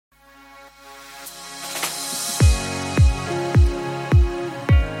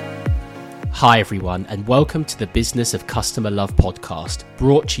Hi everyone, and welcome to the Business of Customer Love podcast,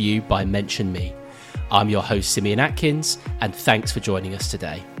 brought to you by Mention Me. I'm your host, Simeon Atkins, and thanks for joining us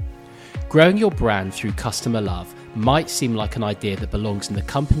today. Growing your brand through customer love might seem like an idea that belongs in the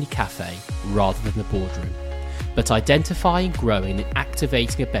company cafe rather than the boardroom. But identifying, growing, and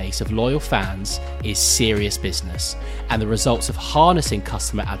activating a base of loyal fans is serious business, and the results of harnessing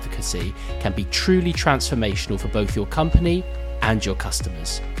customer advocacy can be truly transformational for both your company and your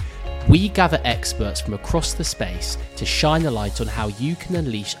customers. We gather experts from across the space to shine a light on how you can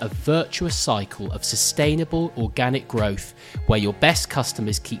unleash a virtuous cycle of sustainable organic growth where your best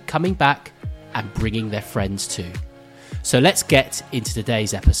customers keep coming back and bringing their friends too. So let's get into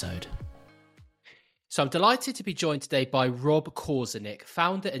today's episode. So I'm delighted to be joined today by Rob Korzinek,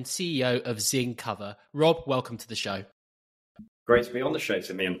 founder and CEO of Zing. Rob, welcome to the show. Great to be on the show,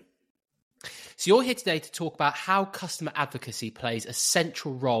 Simeon. So you're here today to talk about how customer advocacy plays a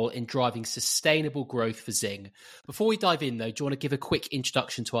central role in driving sustainable growth for Zing. Before we dive in, though, do you want to give a quick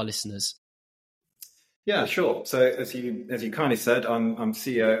introduction to our listeners? Yeah, sure. So as you kindly said, I'm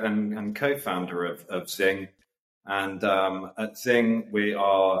CEO and co-founder of Zing. And at Zing, we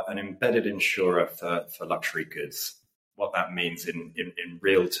are an embedded insurer for luxury goods. What that means in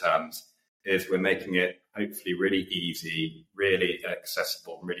real terms is we're making it hopefully really easy, really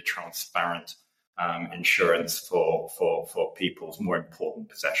accessible, really transparent insurance for people's more important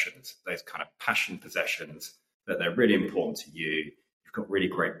possessions, those kind of passion possessions that they're really important to you. You've got really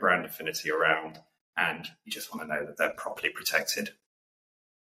great brand affinity around, and you just want to know that they're properly protected.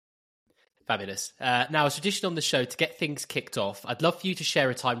 Fabulous. Now, as tradition on the show, to get things kicked off, I'd love for you to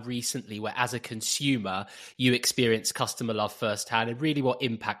share a time recently where, as a consumer, you experienced customer love firsthand and really what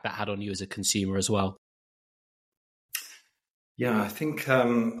impact that had on you as a consumer as well. Yeah, I think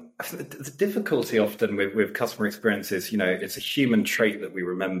the difficulty often with customer experiences, it's a human trait that we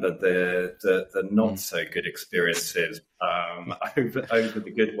remember the not so good experiences over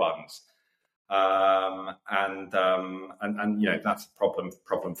the good ones. And that's a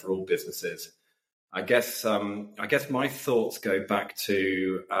problem for all businesses. I guess my thoughts go back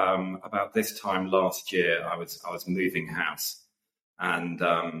to about this time last year. I was moving house, and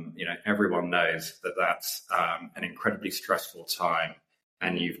everyone knows that that's an incredibly stressful time.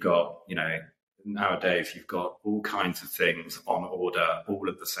 And you've got nowadays you've got all kinds of things on order all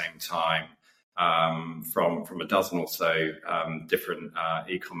at the same time. From a dozen or so different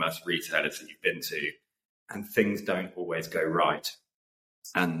e-commerce retailers that you've been to, and things don't always go right.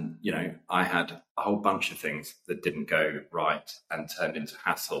 And, I had a whole bunch of things that didn't go right and turned into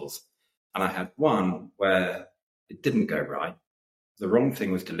hassles. And I had one where it didn't go right. The wrong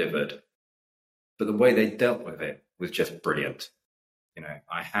thing was delivered, but the way they dealt with it was just brilliant.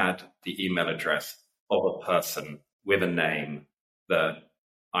 I had the email address of a person with a name that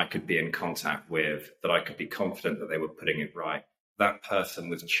I could be in contact with, that I could be confident that they were putting it right. That person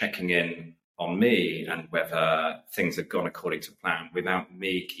was checking in on me and whether things had gone according to plan without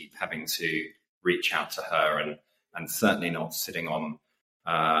me keep having to reach out to her, and certainly not sitting on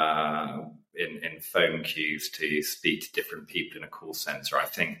in phone queues to speak to different people in a call center. I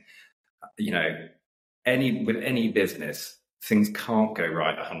think, with any business, things can't go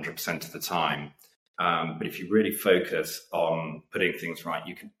right 100% of the time. But if you really focus on putting things right,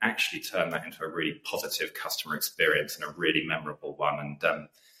 you can actually turn that into a really positive customer experience and a really memorable one. And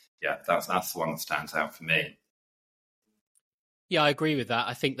that's the one that stands out for me. Yeah, I agree with that.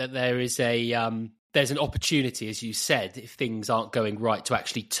 I think that there is there's an opportunity, as you said, if things aren't going right, to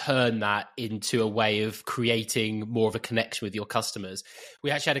actually turn that into a way of creating more of a connection with your customers. We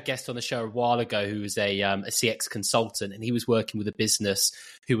actually had a guest on the show a while ago who was a CX consultant, and he was working with a business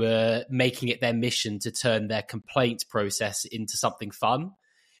who were making it their mission to turn their complaint process into something fun,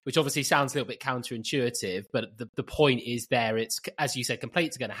 which obviously sounds a little bit counterintuitive, but the point is there. It's, as you said,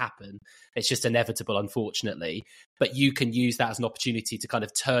 complaints are going to happen. It's just inevitable, unfortunately. But you can use that as an opportunity to kind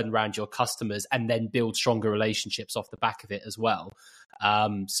of turn around your customers and then build stronger relationships off the back of it as well. I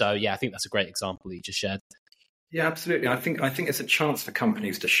think that's a great example that you just shared. Yeah, absolutely. I think it's a chance for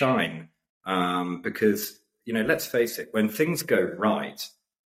companies to shine because, let's face it, when things go right,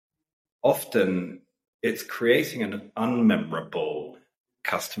 often it's creating an unmemorable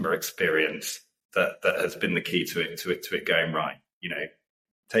customer experience that has been the key to it going right.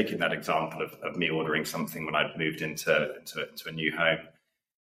 Taking that example of me ordering something when I'd moved into a new home,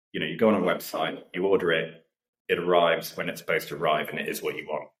 you go on a website, you order it, it arrives when it's supposed to arrive, and it is what you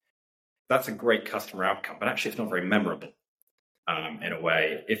want. That's a great customer outcome, but actually it's not very memorable in a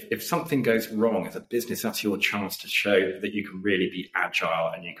way. If something goes wrong as a business, that's your chance to show that you can really be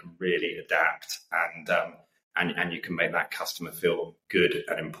agile and you can really adapt and you can make that customer feel good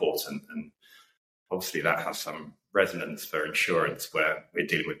and important. And obviously that has some resonance for insurance where we're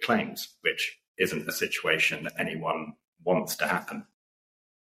dealing with claims, which isn't a situation that anyone wants to happen.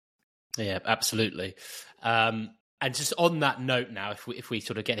 Yeah, absolutely. And just on that note now, if we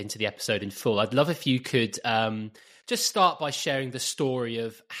sort of get into the episode in full, I'd love if you could just start by sharing the story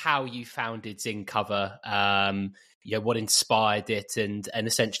of how you founded Zing Cover, what inspired it, and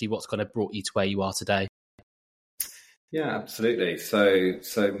essentially what's kind of brought you to where you are today. Yeah, absolutely.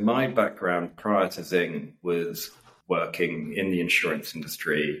 So my background prior to Zing was working in the insurance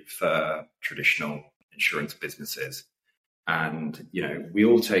industry for traditional insurance businesses. And, we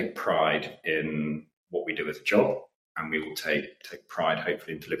all take pride in what we do as a job, and we will take pride,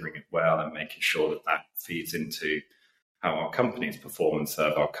 hopefully, in delivering it well and making sure that feeds into how our companies perform and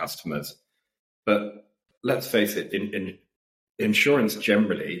serve our customers. But let's face it, in insurance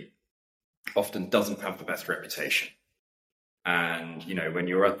generally often doesn't have the best reputation. And, when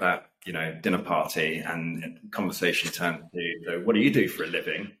you're at that, dinner party and conversation turns to, what do you do for a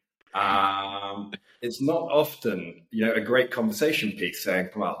living? It's not often, a great conversation piece saying,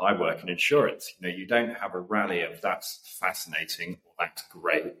 well, I work in insurance. You don't have a rally of that's fascinating or that's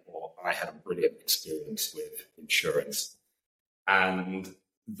great or I had a brilliant experience with insurance. And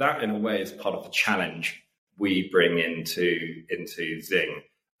that, in a way, is part of the challenge we bring into Zing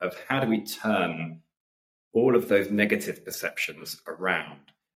of how do we turn all of those negative perceptions around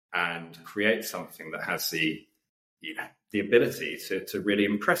and create something that has the ability to really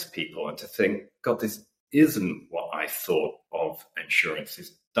impress people and to think, God, this isn't what I thought of insurance.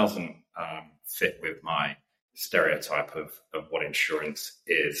 This doesn't fit with my stereotype of what insurance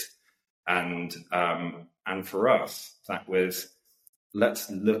is. And for us, that was, let's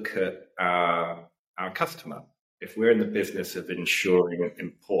look at our customer. If we're in the business of ensuring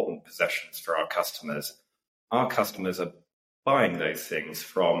important possessions for our customers are buying those things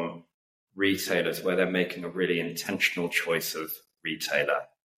from retailers where they're making a really intentional choice of retailer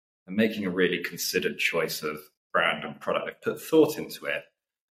and making a really considered choice of brand and product. They've put thought into it,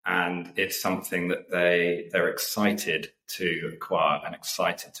 and it's something that they're excited to acquire and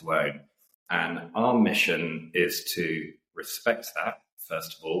excited to own. And our mission is to respect that,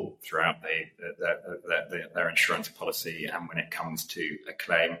 first of all, throughout their insurance policy and when it comes to a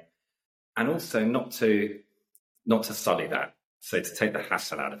claim, and also not to sully that. So to take the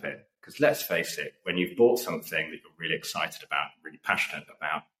hassle out of it. Because let's face it, when you've bought something that you're really excited about, really passionate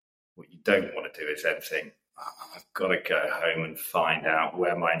about, what you don't want to do is then think, I've got to go home and find out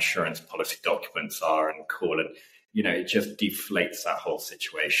where my insurance policy documents are and call it. It just deflates that whole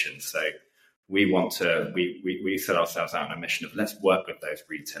situation. So we set ourselves out on a mission of let's work with those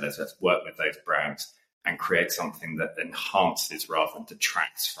retailers, let's work with those brands and create something that enhances rather than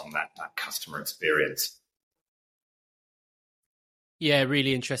detracts from that customer experience. Yeah,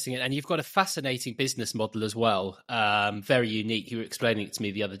 really interesting. And you've got a fascinating business model as well. Very unique. You were explaining it to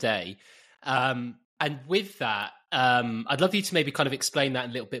me the other day. And with that, I'd love you to maybe kind of explain that in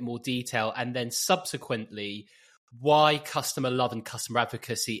a little bit more detail. And then subsequently, why customer love and customer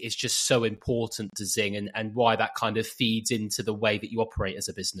advocacy is just so important to Zing and why that kind of feeds into the way that you operate as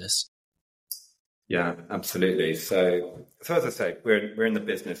a business. Yeah, absolutely. So as I say, we're in the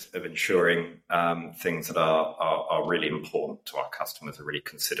business of ensuring things that are really important to our customers, are really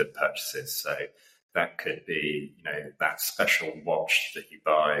considered purchases. So that could be, that special watch that you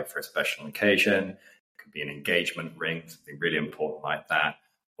buy for a special occasion. It could be an engagement ring, something really important like that,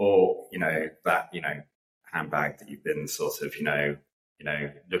 or that handbag that you've been sort of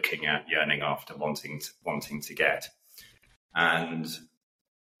looking at, yearning after, wanting to get. And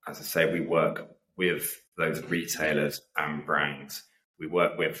as I say, we work with those retailers and brands. We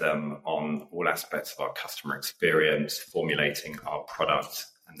work with them on all aspects of our customer experience, formulating our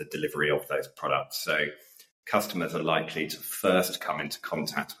products and the delivery of those products. So customers are likely to first come into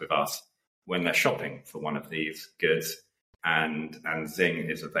contact with us when they're shopping for one of these goods. And Zing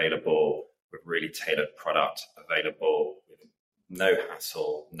is available with really tailored product, available with no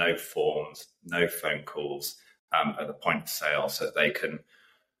hassle, no forms, no phone calls at the point of sale, so that they can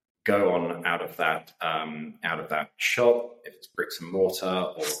go on out of that shop, if it's bricks and mortar,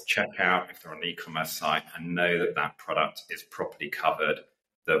 or check out if they're on an e-commerce site, and know that product is properly covered,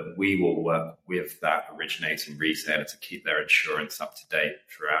 that we will work with that originating retailer to keep their insurance up to date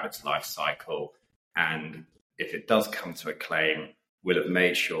throughout its life cycle. And if it does come to a claim, we'll have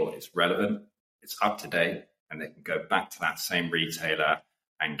made sure it's relevant, it's up to date, and they can go back to that same retailer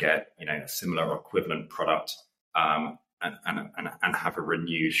and get a similar or equivalent product and have a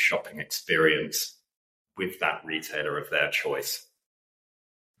renewed shopping experience with that retailer of their choice.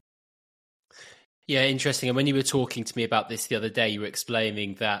 Yeah, interesting. And when you were talking to me about this the other day, you were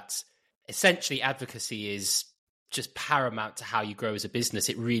explaining that essentially advocacy is just paramount to how you grow as a business.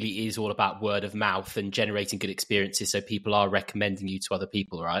 It really is all about word of mouth and generating good experiences so people are recommending you to other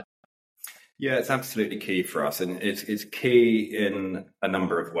people, right? Yeah, it's absolutely key for us, and it's key in a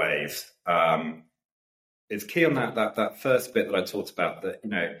number of ways. It's key on that first bit that I talked about, that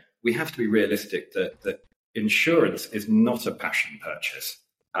we have to be realistic that insurance is not a passion purchase.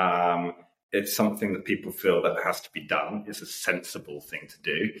 It's something that people feel that has to be done. It's a sensible thing to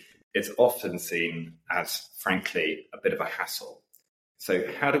do. It's often seen as, frankly, a bit of a hassle. So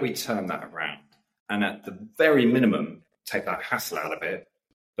how do we turn that around? And at the very minimum, take that hassle out of it,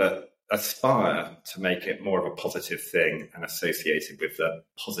 but aspire to make it more of a positive thing and associated with the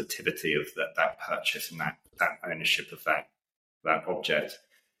positivity of that purchase and that ownership of that object.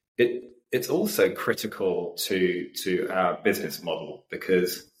 It's also critical to our business model,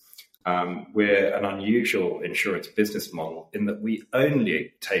 because we're an unusual insurance business model in that we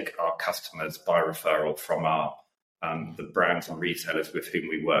only take our customers by referral from our the brands and retailers with whom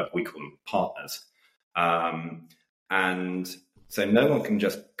we work. We call them partners. And so no one can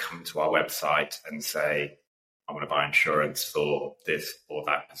just come to our website and say, I want to buy insurance for this or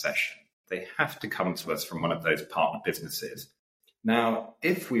that possession. They have to come to us from one of those partner businesses. Now,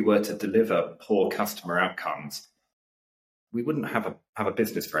 if we were to deliver poor customer outcomes, we wouldn't have a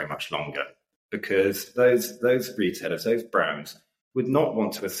business very much longer, because those retailers, those brands, would not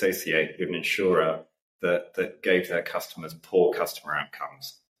want to associate with an insurer that gave their customers poor customer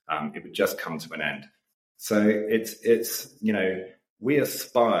outcomes. It would just come to an end. So it's we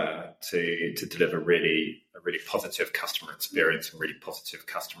aspire to deliver a really positive customer experience and really positive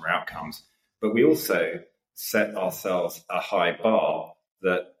customer outcomes, but we also set ourselves a high bar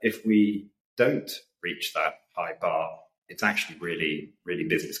that if we don't reach that high bar, it's actually really, really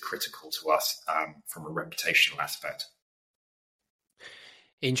business critical to us from a reputational aspect.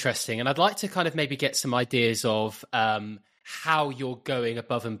 Interesting. And I'd like to kind of maybe get some ideas of how you're going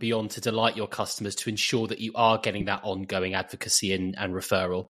above and beyond to delight your customers to ensure that you are getting that ongoing advocacy and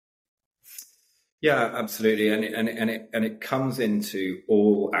referral. Yeah, absolutely. And it comes into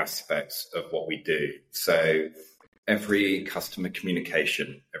all aspects of what we do. So every customer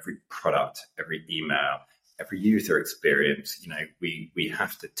communication, every product, every email, every user experience, we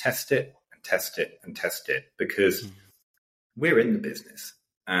have to test it and test it and test it, because we're in the business,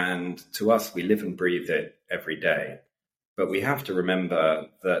 and to us, we live and breathe it every day. But we have to remember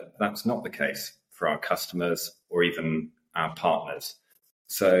that that's not the case for our customers or even our partners.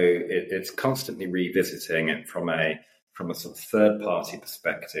 So it's constantly revisiting it from a sort of third party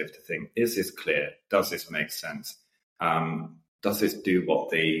perspective to think, is this clear? Does this make sense? Does this do what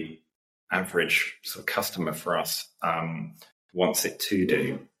the average sort of customer for us wants it to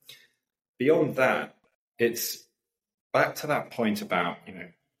do? Beyond that, it's back to that point about,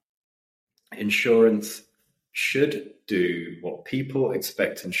 insurance should do what people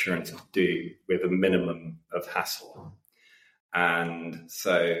expect insurance to do with a minimum of hassle. And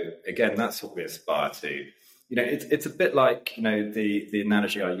so, again, that's what we aspire to. It's a bit like, the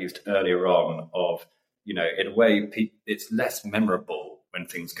analogy I used earlier on of, in a way, it's less memorable when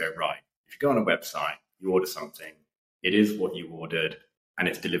things go right. If you go on a website, you order something, it is what you ordered, and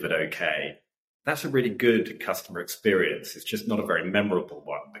it's delivered okay. That's a really good customer experience. It's just not a very memorable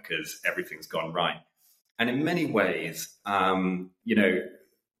one because everything's gone right. And in many ways,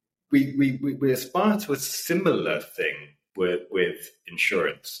 we aspire to a similar thing with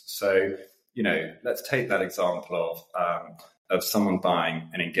insurance. So, let's take that example of someone buying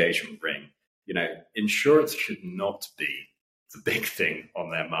an engagement ring. Insurance should not be the big thing on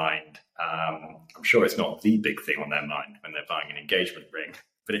their mind. I'm sure it's not the big thing on their mind when they're buying an engagement ring,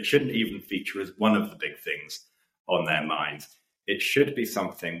 but it shouldn't even feature as one of the big things on their minds. It should be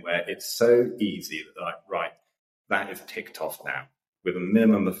something where it's so easy that, right, that is ticked off now with a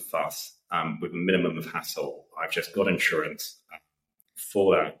minimum of fuss, with a minimum of hassle. I've just got insurance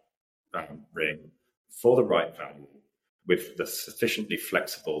for that ring for the right value, with the sufficiently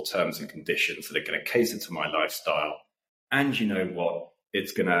flexible terms and conditions that are going to cater to my lifestyle. And you know what?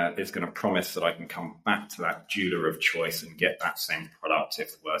 It's gonna promise that I can come back to that jeweler of choice and get that same product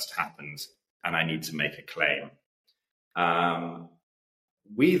if the worst happens and I need to make a claim.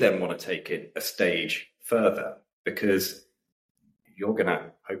 We then want to take it a stage further, because you're going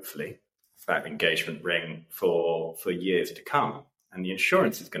to hopefully have that engagement ring for years to come, and the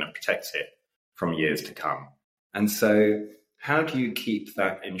insurance is going to protect it from years to come. And so how do you keep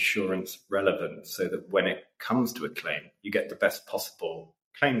that insurance relevant so that when it comes to a claim, you get the best possible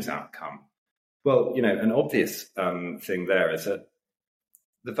claims outcome? Well, an obvious thing there is that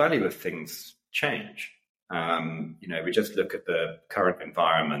the value of things change. We just look at the current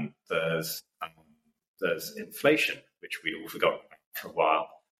environment. There's inflation, which we all forgot for a while,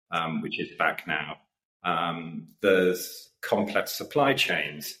 which is back now. There's complex supply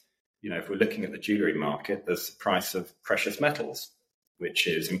chains. If we're looking at the jewelry market, there's the price of precious metals, which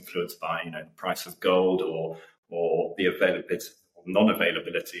is influenced by, the price of gold or the availability or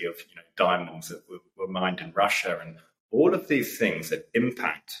non-availability of, diamonds that were mined in Russia, and all of these things that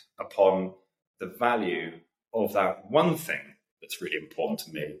impact upon the value of that one thing that's really important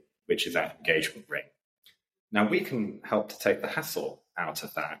to me, which is that engagement ring. Now, we can help to take the hassle out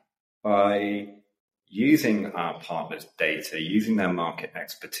of that by using our partners' data, using their market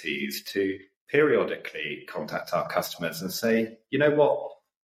expertise to periodically contact our customers and say,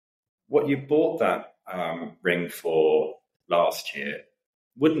 what you bought that ring for last year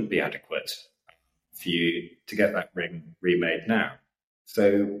wouldn't be adequate for you to get that ring remade now.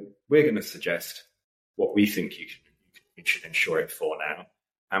 So we're going to suggest what we think you should insure it for now,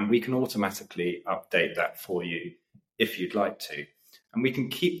 and we can automatically update that for you if you'd like to. And we can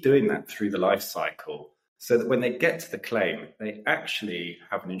keep doing that through the life cycle so that when they get to the claim, they actually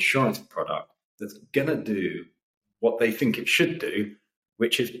have an insurance product that's going to do what they think it should do,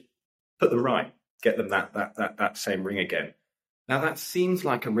 which is put them right, get them that same ring again. Now, that seems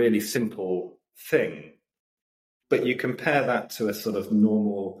like a really simple thing, but you compare that to a sort of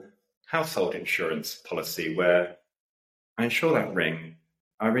normal household insurance policy where I insure that ring,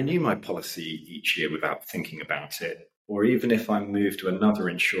 I renew my policy each year without thinking about it. Or even if I move to another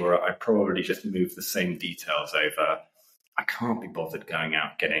insurer, I probably just move the same details over. I can't be bothered going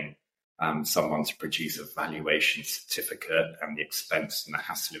out getting someone to produce a valuation certificate and the expense and the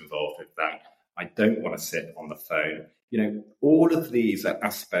hassle involved with that. I don't want to sit on the phone. All of these are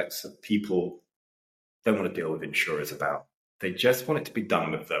aspects that people don't want to deal with insurers about. They just want it to be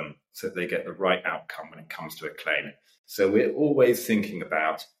done with them so that they get the right outcome when it comes to a claim. So we're always thinking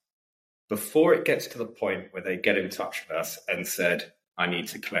about, before it gets to the point where they get in touch with us and said, I need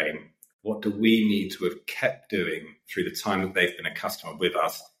to claim, what do we need to have kept doing through the time that they've been a customer with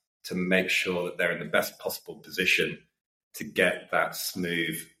us to make sure that they're in the best possible position to get that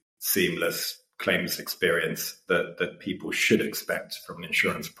smooth, seamless claims experience that people should expect from an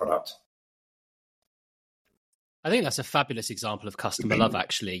insurance product? I think that's a fabulous example of customer love,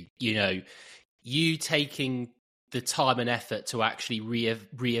 actually. You taking the time and effort to actually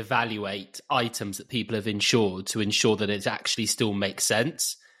reevaluate items that people have insured to ensure that it actually still makes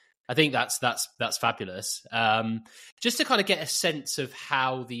sense. I think that's fabulous. Just to kind of get a sense of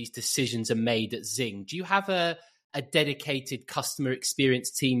how these decisions are made at Zing, do you have a dedicated customer experience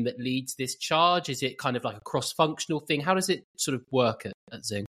team that leads this charge? Is it kind of like a cross-functional thing? How does it sort of work at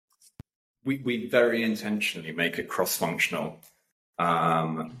Zing? We very intentionally make it cross-functional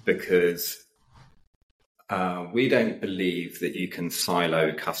because we don't believe that you can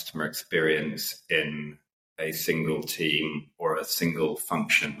silo customer experience in a single team or a single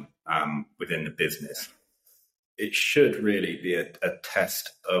function within the business. It should really be a test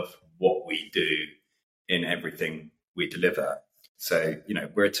of what we do in everything we deliver. So,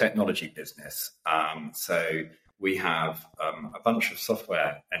 we're a technology business. So we have a bunch of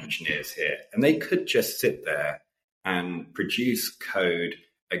software engineers here, and they could just sit there and produce code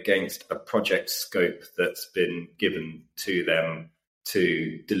against a project scope that's been given to them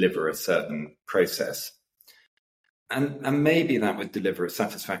to deliver a certain process. And maybe that would deliver a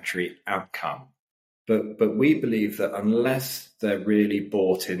satisfactory outcome. But we believe that unless they're really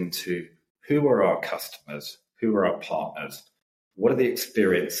bought into who are our customers, who are our partners, what are the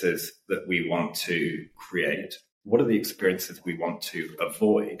experiences that we want to create, what are the experiences we want to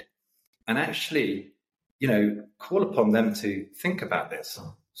avoid, and actually, call upon them to think about this.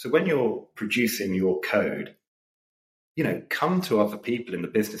 So when you're producing your code, come to other people in the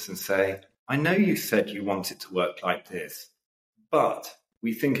business and say, I know you said you want it to work like this, but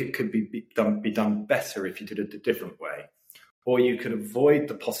we think it could be done better if you did it a different way. Or you could avoid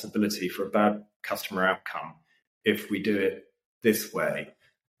the possibility for a bad customer outcome if we do it this way.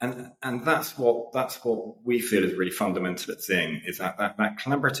 And that's what we feel is really fundamental at Zing, is that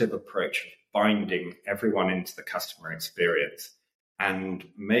collaborative approach of binding everyone into the customer experience and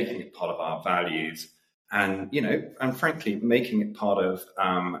making it part of our values, and frankly making it part of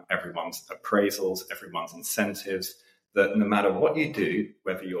everyone's appraisals, everyone's incentives, that no matter what you do,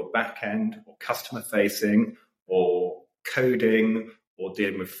 whether you're back end or customer facing or coding or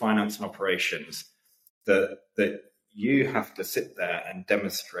dealing with finance and operations, that you have to sit there and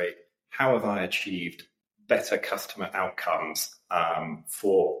demonstrate, how have I achieved better customer outcomes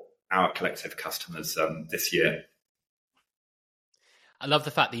for our collective customers this year? I love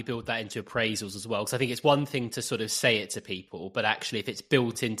the fact that you build that into appraisals as well, because I think it's one thing to sort of say it to people, but actually if it's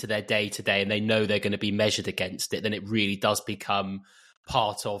built into their day to day and they know they're going to be measured against it, then it really does become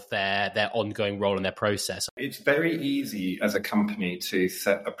part of their ongoing role in their process. It's very easy as a company to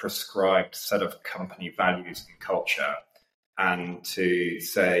set a prescribed set of company values and culture and to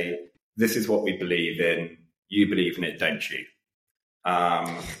say, this is what we believe in, you believe in it, don't you?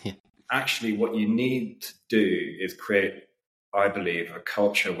 Actually, what you need to do is create, I believe, a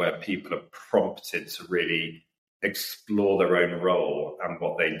culture where people are prompted to really explore their own role and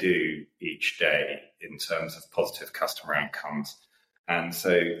what they do each day in terms of positive customer outcomes. And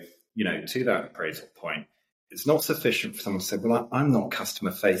so, to that appraisal point, it's not sufficient for someone to say, well, I'm not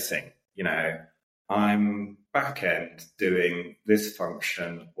customer facing, I'm back end doing this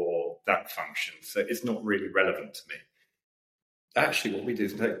function or that function. So it's not really relevant to me. Actually, what we do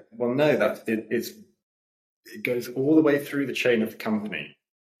is say, well, no, it goes all the way through the chain of the company.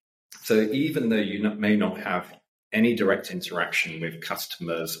 So even though you may not have any direct interaction with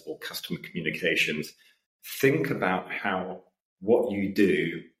customers or customer communications, think about how what you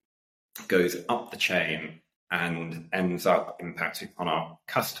do goes up the chain and ends up impacting on our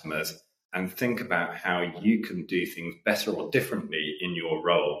customers, and think about how you can do things better or differently in your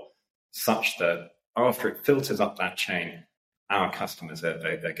role, such that after it filters up that chain, our customers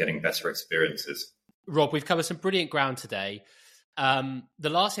are getting better experiences. Rob, we've covered some brilliant ground today. The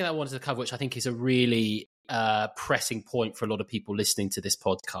last thing I wanted to cover, which I think is a really pressing point for a lot of people listening to this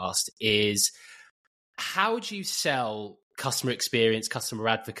podcast, is how do you sell customer experience, customer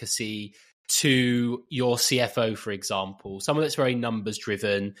advocacy to your CFO, for example, someone that's very numbers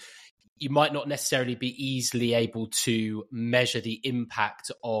driven? You might not necessarily be easily able to measure the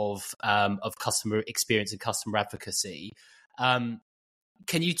impact of customer experience and customer advocacy. Can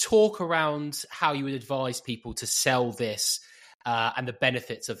you talk around how you would advise people to sell this and the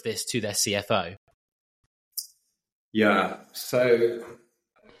benefits of this to their CFO? Yeah. So,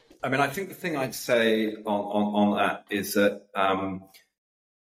 I think the thing I'd say on that is that,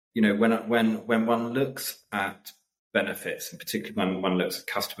 when one looks at benefits, and particularly when one looks at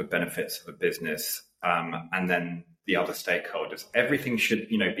customer benefits of a business, and then the other stakeholders, everything should,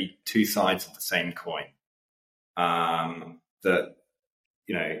 be two sides of the same coin. That,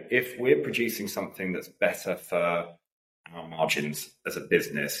 if we're producing something that's better for our margins as a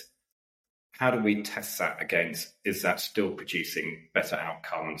business, how do we test that against, is that still producing better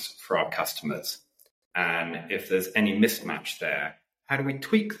outcomes for our customers? And if there's any mismatch there, how do we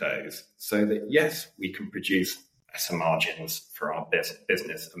tweak those so that, yes, we can produce better margins for our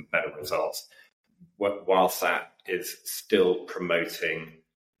business and better results, whilst that is still promoting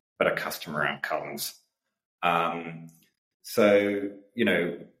better customer outcomes? So,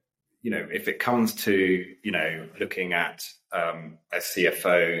 if it comes to, looking at a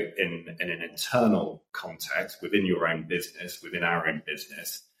CFO in an internal context within your own business, within our own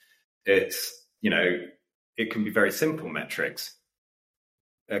business, it's, it can be very simple metrics.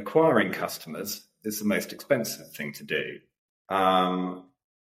 Acquiring customers is the most expensive thing to do.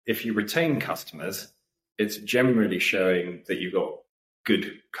 If you retain customers, it's generally showing that you've got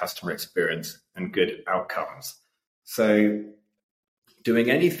good customer experience and good outcomes. So doing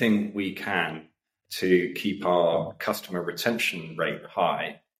anything we can to keep our customer retention rate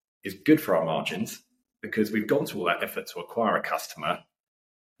high is good for our margins, because we've gone to all that effort to acquire a customer.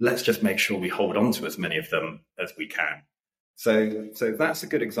 Let's just make sure we hold on to as many of them as we can. So that's a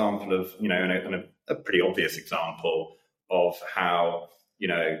good example of, and a pretty obvious example of how,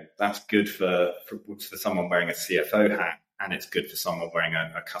 that's good for someone wearing a CFO hat, and it's good for someone wearing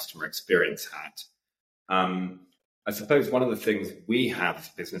a customer experience hat. I suppose one of the things we have as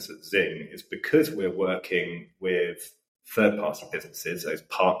a business at Zing is, because we're working with third-party businesses, those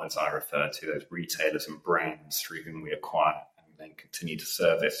partners I refer to, those retailers and brands through whom we acquire and then continue to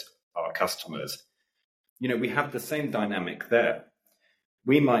service our customers, we have the same dynamic there.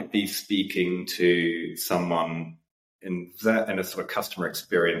 We might be speaking to someone in a sort of customer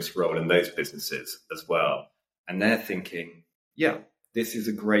experience role in those businesses as well, and they're thinking, yeah, this is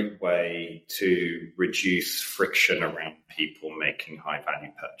a great way to reduce friction around people making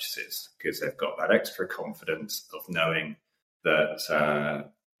high-value purchases, because they've got that extra confidence of knowing that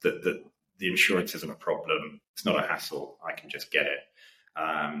the insurance isn't a problem. It's not a hassle. I can just get it.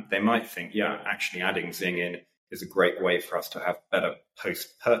 They might think, yeah, actually adding Zing in is a great way for us to have better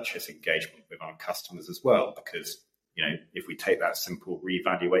post-purchase engagement with our customers as well, because, if we take that simple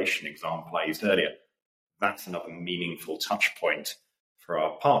revaluation example I used earlier, that's another meaningful touch point for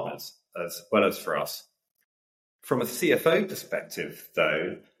our partners as well as for us. From a CFO perspective,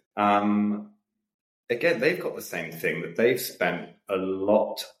 though, again, they've got the same thing, that they've spent a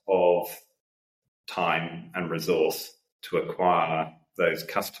lot of time and resource to acquire those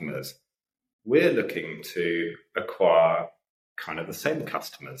customers, we're looking to acquire kind of the same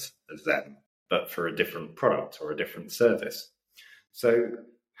customers as them, but for a different product or a different service. So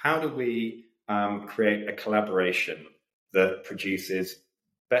how do we create a collaboration that produces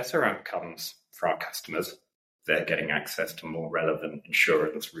better outcomes for our customers? They're getting access to more relevant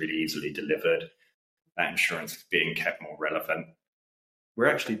insurance really easily delivered. That insurance is being kept more relevant. We're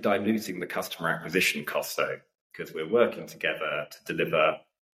actually diluting the customer acquisition cost, though, because we're working together to deliver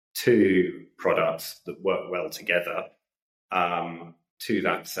two products that work well together to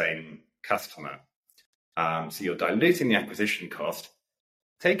that same customer. So you're diluting the acquisition cost.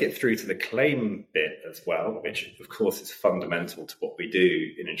 Take it through to the claim bit as well, which of course is fundamental to what we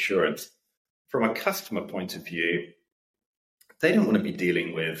do in insurance. From a customer point of view, they don't want to be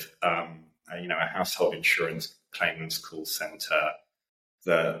dealing with a household insurance claims call center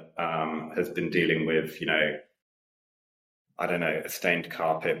that has been dealing with, a stained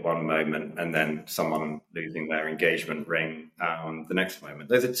carpet one moment and then someone losing their engagement ring the next moment.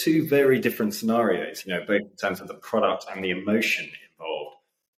 Those are two very different scenarios, both in terms of the product and the emotion involved.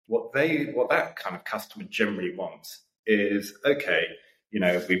 What that kind of customer generally wants is, okay,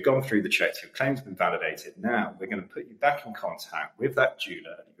 we've gone through the checks, your claim's been validated. Now we're going to put you back in contact with that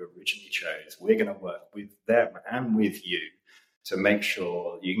jeweler you originally chose. We're going to work with them and with you to make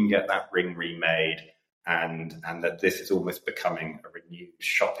sure you can get that ring remade and that this is almost becoming a renewed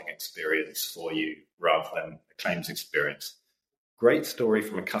shopping experience for you rather than a claims experience. Great story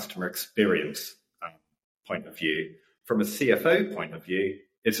from a customer experience point of view. From a CFO point of view,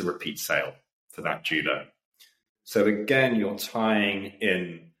 it's a repeat sale for that jeweler. So again, you're tying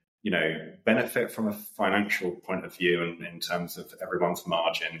in, benefit from a financial point of view and in terms of everyone's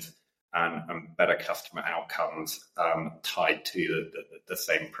margins and better customer outcomes tied to the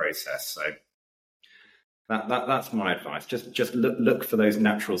same process. So that's my advice. Just look for those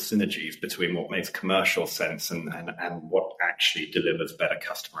natural synergies between what makes commercial sense and what actually delivers better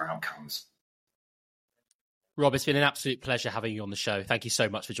customer outcomes. Rob, it's been an absolute pleasure having you on the show. Thank you so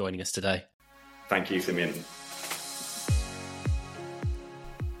much for joining us today. Thank you, Simeon.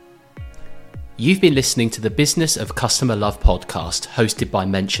 You've been listening to the Business of Customer Love podcast, hosted by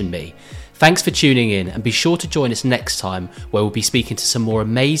Mention Me. Thanks for tuning in, and be sure to join us next time where we'll be speaking to some more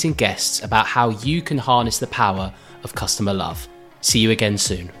amazing guests about how you can harness the power of customer love. See you again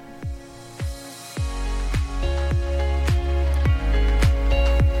soon.